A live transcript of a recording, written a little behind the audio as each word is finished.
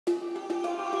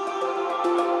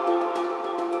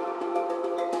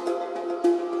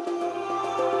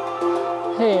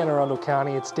Hey Anne Arundel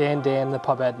County, it's Dan, the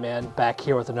Pub Ed Man, back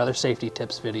here with another safety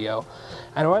tips video.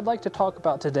 And what I'd like to talk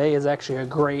about today is actually a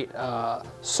great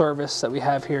service that we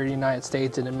have here in the United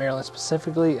States and in Maryland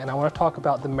specifically, and I want to talk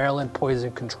about the Maryland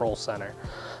Poison Control Center.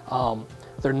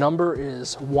 Their number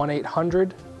is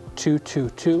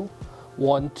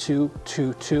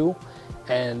 1-800-222-1222,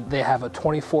 and they have a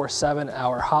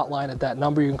 24/7-hour hotline at that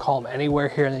number. You can call them anywhere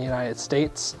here in the United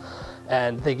States.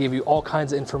 And they give you all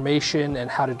kinds of information and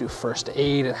how to do first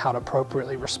aid and how to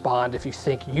appropriately respond if you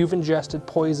think you've ingested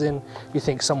poison, you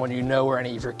think someone you know or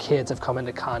any of your kids have come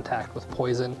into contact with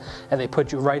poison, and they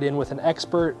put you right in with an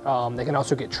expert. They can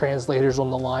also get translators on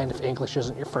the line if English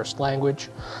isn't your first language.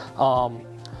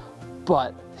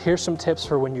 But here's some tips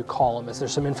for when you call them. Is there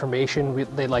some information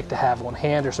they like to have on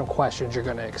hand or some questions you're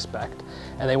going to expect?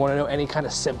 And they want to know any kind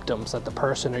of symptoms that the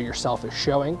person or yourself is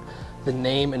showing, the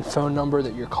name and phone number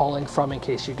that you're calling from in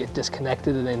case you get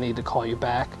disconnected and they need to call you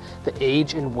back, the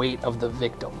age and weight of the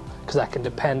victim, because that can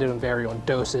depend and vary on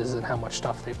doses and how much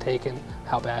stuff they've taken,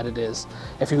 how bad it is.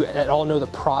 If you at all know the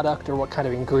product or what kind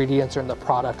of ingredients are in the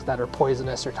product that are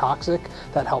poisonous or toxic,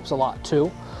 that helps a lot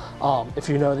too. If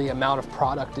you know the amount of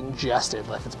product ingested,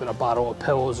 like if it's been a bottle of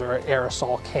pills or an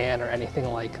aerosol can or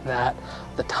anything like that,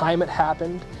 the time it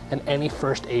happened, and any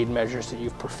first aid measures that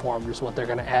you've performed is what they're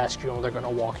going to ask you and they're going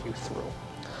to walk you through.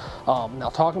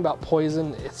 Now, talking about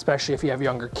poison, especially if you have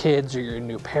younger kids or you're a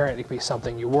new parent, it can be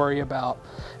something you worry about.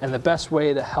 And the best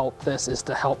way to help this is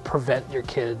to help prevent your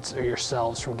kids or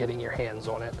yourselves from getting your hands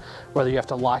on it. Whether you have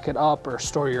to lock it up or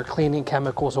store your cleaning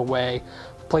chemicals away,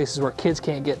 places where kids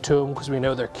can't get to them because we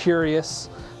know they're curious.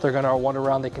 They're going to wander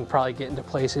around. They can probably get into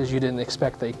places you didn't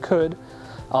expect they could.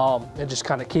 And just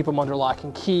kind of keep them under lock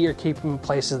and key or keep them in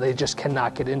places they just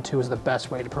cannot get into is the best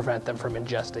way to prevent them from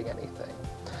ingesting anything.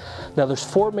 Now, there's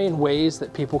four main ways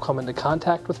that people come into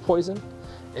contact with poison.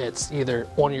 It's either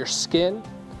on your skin,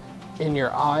 in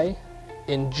your eye,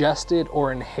 ingested,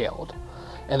 or inhaled.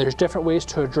 And there's different ways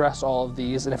to address all of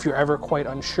these, and if you're ever quite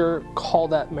unsure, call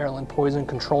that Maryland Poison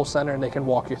Control Center and they can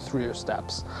walk you through your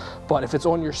steps. But if it's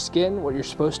on your skin, what you're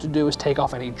supposed to do is take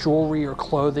off any jewelry or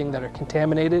clothing that are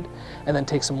contaminated, and then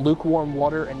take some lukewarm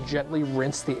water and gently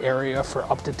rinse the area for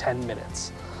up to 10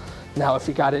 minutes. Now, if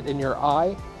you got it in your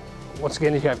eye, once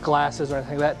again, if you have glasses or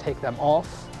anything like that, take them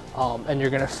off. And you're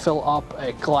going to fill up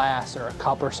a glass or a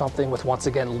cup or something with, once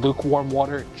again, lukewarm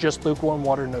water, just lukewarm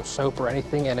water, no soap or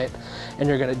anything in it. And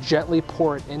you're going to gently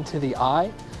pour it into the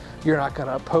eye. You're not going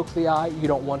to poke the eye. You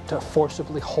don't want to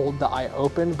forcibly hold the eye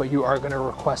open, but you are going to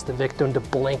request the victim to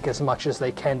blink as much as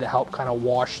they can to help kind of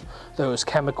wash those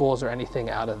chemicals or anything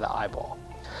out of the eyeball.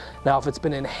 Now, if it's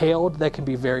been inhaled, that can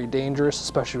be very dangerous,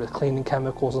 especially with cleaning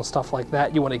chemicals and stuff like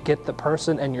that. You want to get the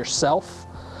person and yourself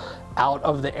out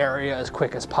of the area as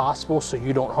quick as possible so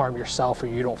you don't harm yourself or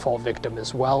you don't fall victim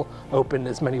as well. Open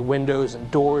as many windows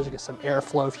and doors, get some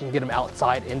airflow if you can get them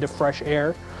outside into fresh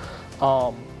air.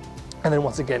 And then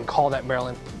once again, call that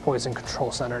Maryland Poison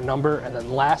Control Center number. And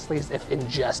then lastly, if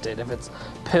ingested, if it's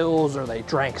pills or they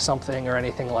drank something or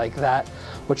anything like that,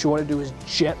 what you want to do is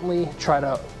gently try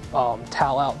to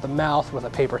towel out the mouth with a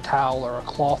paper towel or a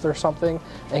cloth or something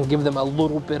and give them a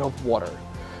little bit of water.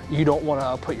 You don't want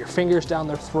to put your fingers down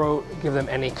their throat, give them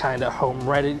any kind of home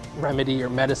remedy or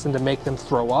medicine to make them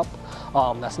throw up.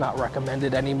 That's not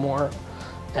recommended anymore.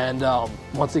 And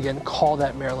once again, call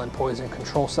that Maryland Poison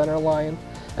Control Center line.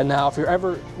 And now, if you're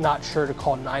ever not sure to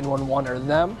call 911 or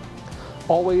them,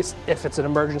 always, if it's an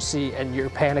emergency and you're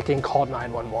panicking, call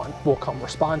 911. We'll come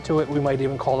respond to it. We might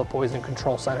even call the Poison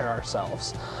Control Center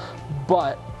ourselves.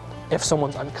 But if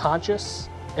someone's unconscious,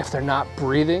 if they're not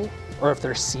breathing, or if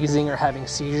they're seizing or having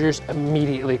seizures,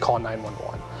 immediately call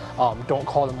 911. Don't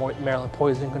call the Maryland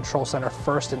Poison Control Center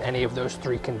first in any of those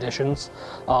three conditions,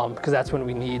 because that's when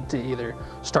we need to either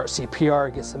start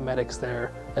CPR, get some medics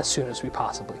there as soon as we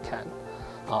possibly can.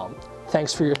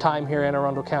 Thanks for your time here in Anne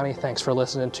Arundel County. Thanks for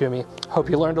listening to me. Hope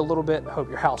you learned a little bit. Hope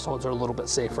your households are a little bit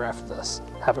safer after this.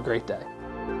 Have a great day.